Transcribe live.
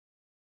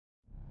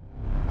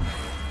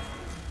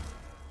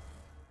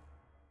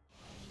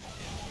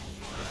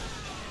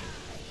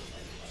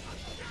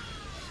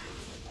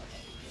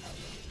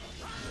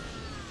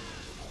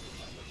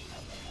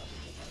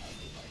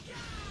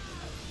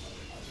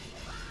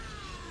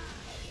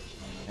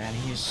And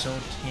he is so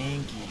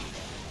tanky.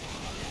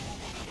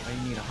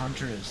 I need a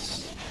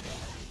Huntress.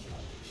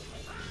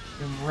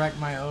 You can wreck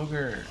my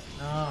Ogre.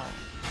 No.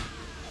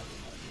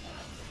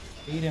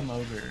 Beat him,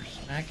 Ogre.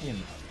 Smack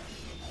him.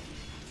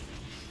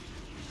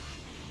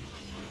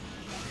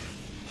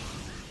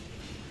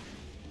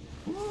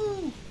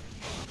 Woo!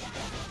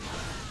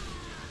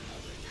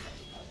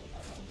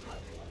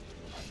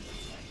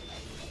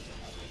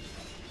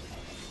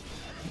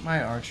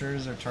 My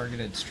archers are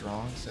targeted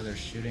strong, so they're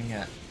shooting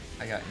at...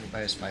 I got hit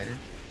by a spider.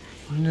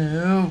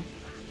 No!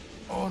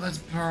 Oh, that's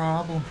a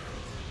problem.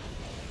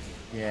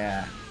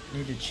 Yeah,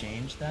 need to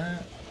change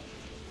that.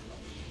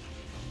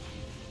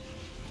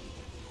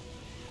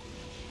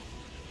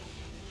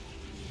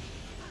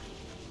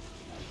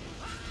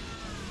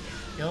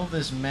 Kill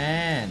this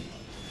man.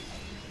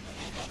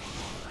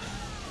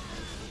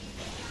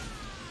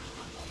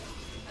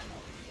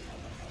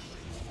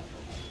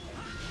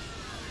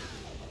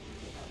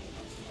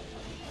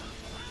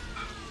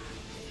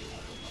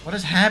 What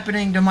is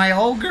happening to my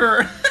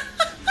Ogre?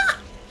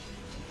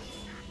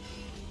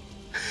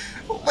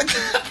 What the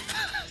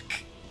fuck?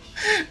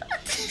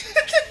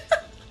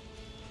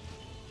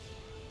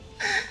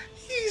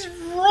 He's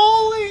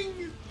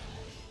rolling.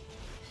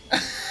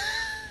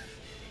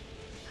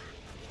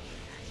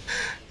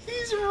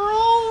 He's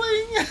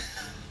rolling.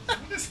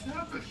 What is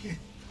happening?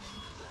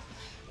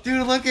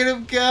 Dude, look at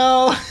him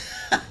go.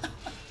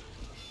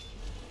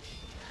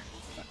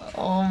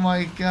 Oh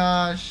my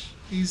gosh.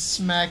 He's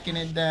smacking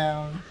it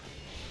down.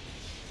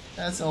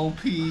 That's OP.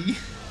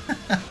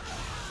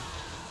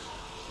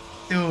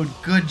 Dude,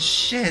 good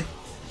shit.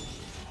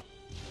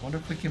 Wonder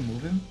if we can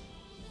move him?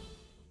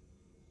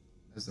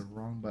 That's the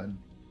wrong button.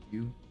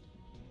 You.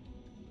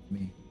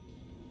 Me.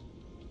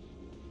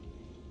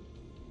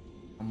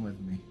 Come with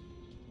me.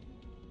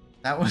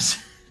 That was...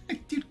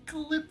 Dude,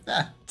 clip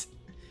that.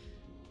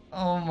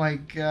 Oh my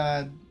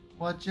god.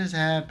 What just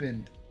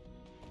happened?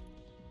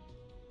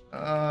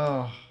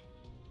 Oh.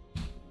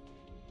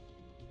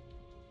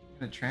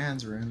 A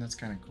trans rune, that's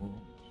kind of cool.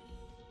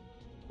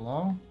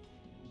 Hello?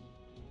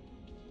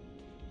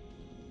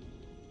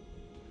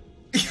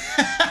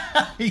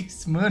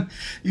 he's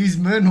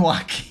moonwalking.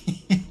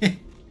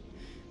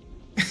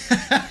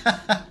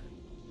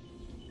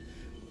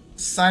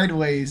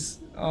 Sideways.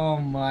 Oh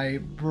my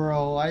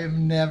bro, I have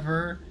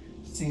never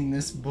seen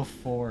this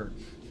before.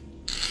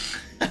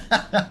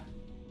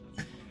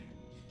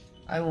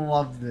 I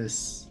love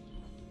this.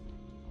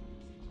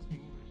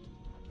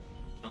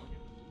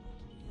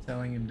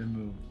 Telling him to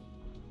move.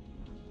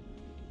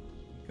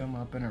 Come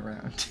up and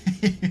around.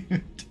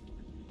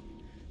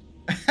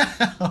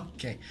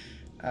 Okay.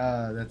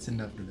 That's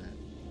enough of that.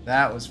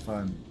 That was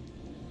fun.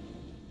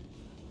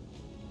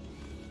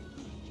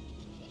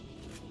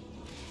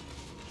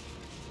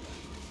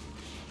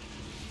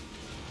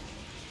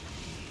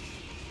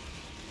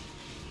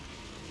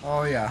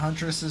 Oh yeah,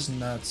 Huntress is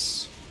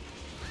nuts.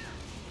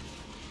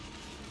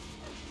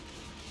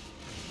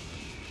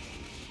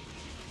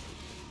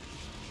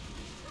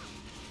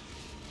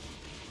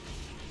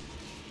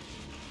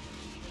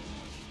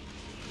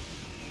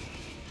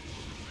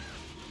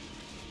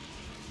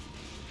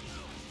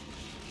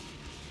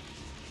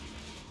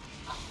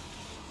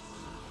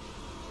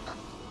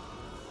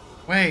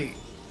 Wait.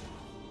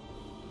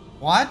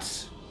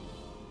 What?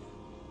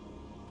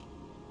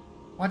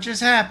 What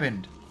just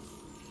happened?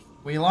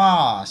 We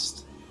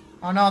lost.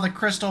 Oh no, the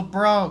crystal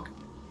broke.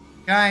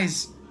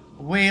 Guys,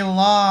 we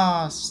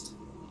lost.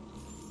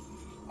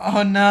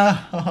 Oh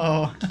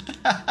no.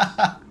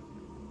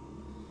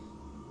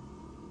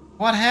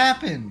 What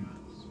happened?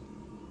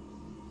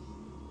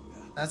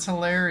 That's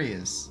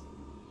hilarious.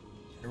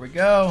 Here we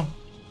go.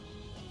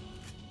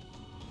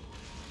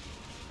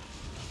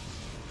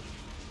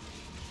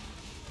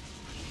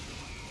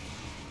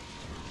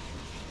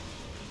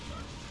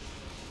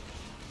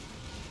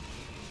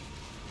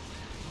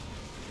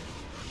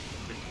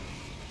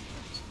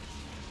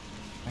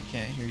 I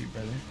can't hear you,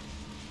 brother.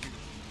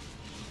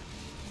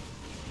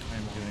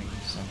 I'm doing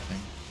something.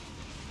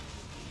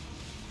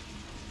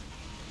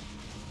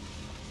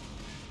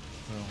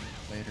 Well,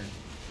 later.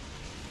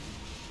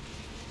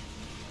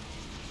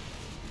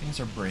 Things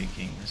are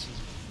breaking. This is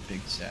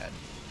big sad.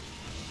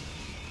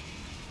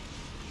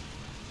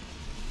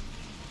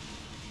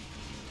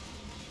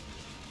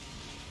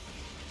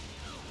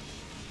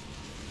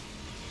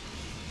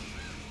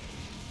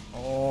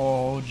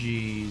 Oh,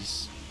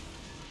 jeez.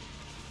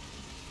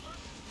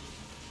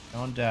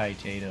 Don't die,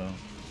 Tato.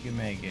 You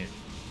make it.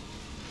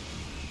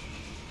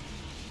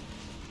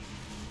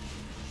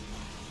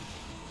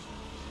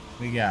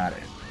 We got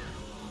it.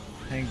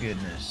 Thank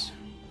goodness.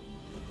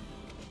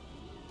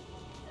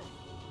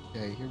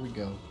 Okay, here we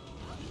go.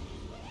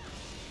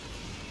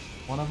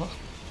 One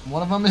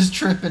of them is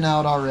tripping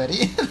out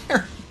already.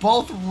 They're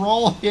both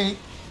rolling.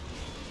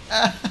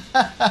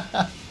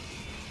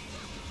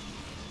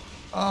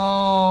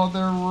 Oh,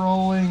 they're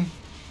rolling.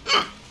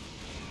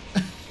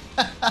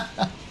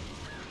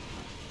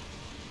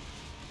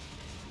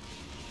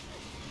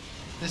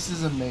 This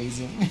is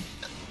amazing.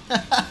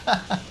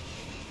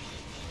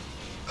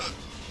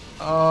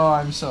 Oh,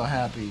 I'm so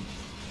happy.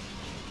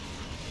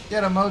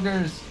 Get 'em,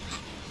 ogres!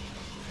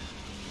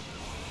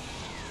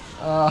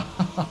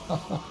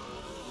 Oh,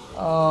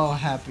 oh,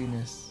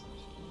 happiness.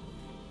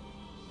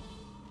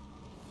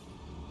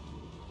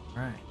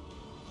 Alright.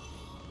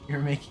 You're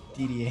making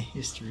DDA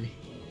history.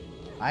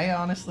 I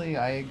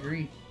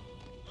agree.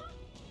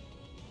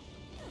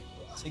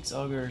 6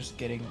 ogres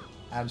getting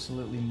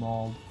absolutely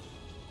mauled.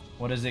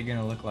 What is it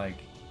gonna look like?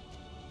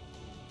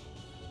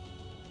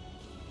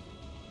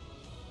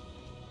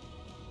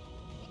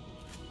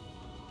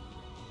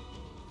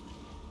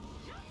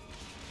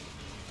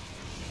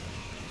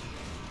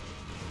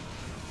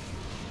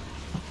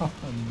 Oh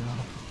no.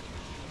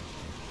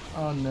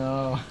 Oh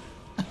no.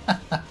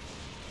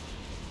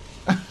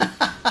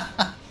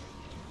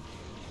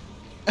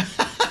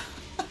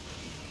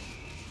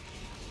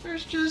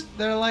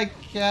 They're like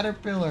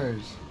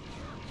caterpillars.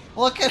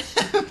 Look at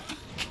him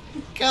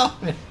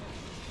going.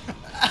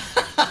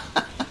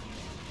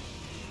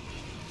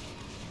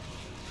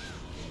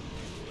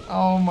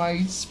 Oh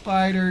my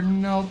spider,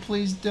 no,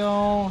 please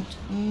don't.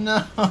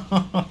 No.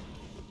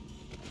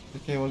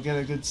 Okay, we'll get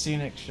a good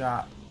scenic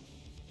shot.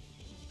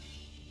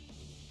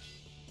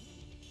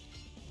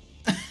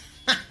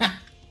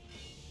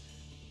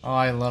 Oh,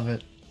 I love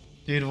it.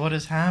 Dude, what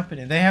is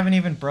happening? They haven't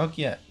even broke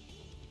yet.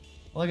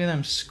 Look at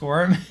them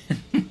squirming.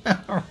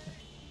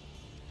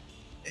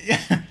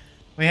 Yeah.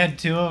 We had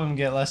 2 of them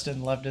get left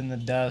in the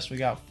dust. We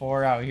got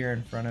 4 out here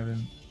in front of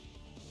him.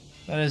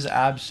 That is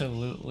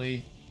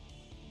absolutely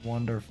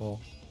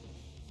wonderful.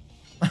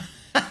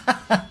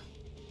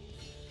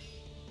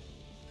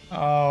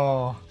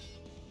 Oh.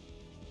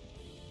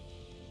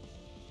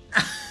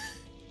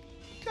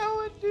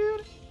 Going,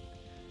 dude.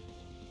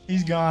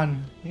 He's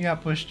gone. He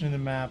got pushed into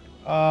the map.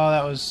 Oh,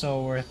 that was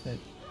so worth it.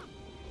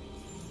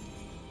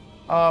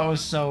 Oh, it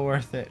was so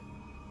worth it.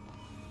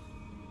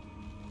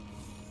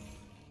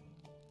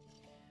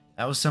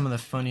 That was some of the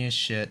funniest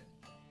shit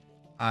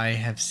I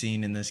have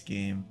seen in this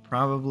game.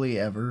 Probably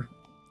ever,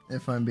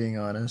 if I'm being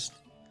honest.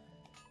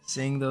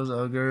 Seeing those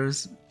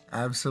ogres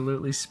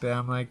absolutely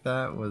spam like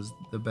that was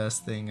the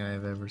best thing I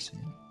have ever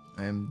seen.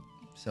 I am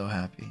so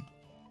happy.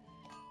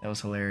 That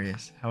was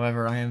hilarious.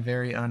 However, I am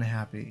very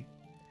unhappy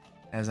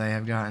as I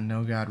have gotten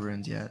no god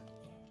runes yet.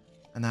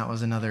 And that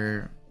was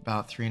another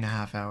about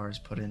 3.5 hours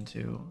put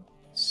into.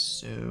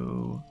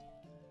 So,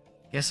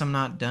 guess I'm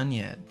not done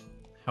yet.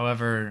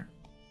 However,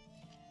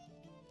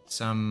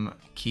 some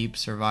keep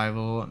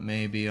survival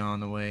may be on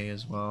the way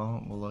as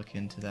well. We'll look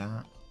into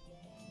that.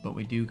 But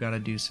we do gotta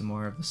do some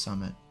more of the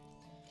summit.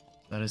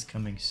 That is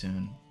coming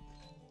soon.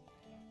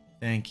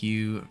 Thank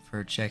you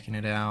for checking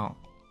it out.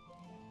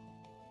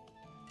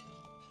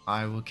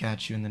 I will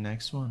catch you in the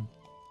next one.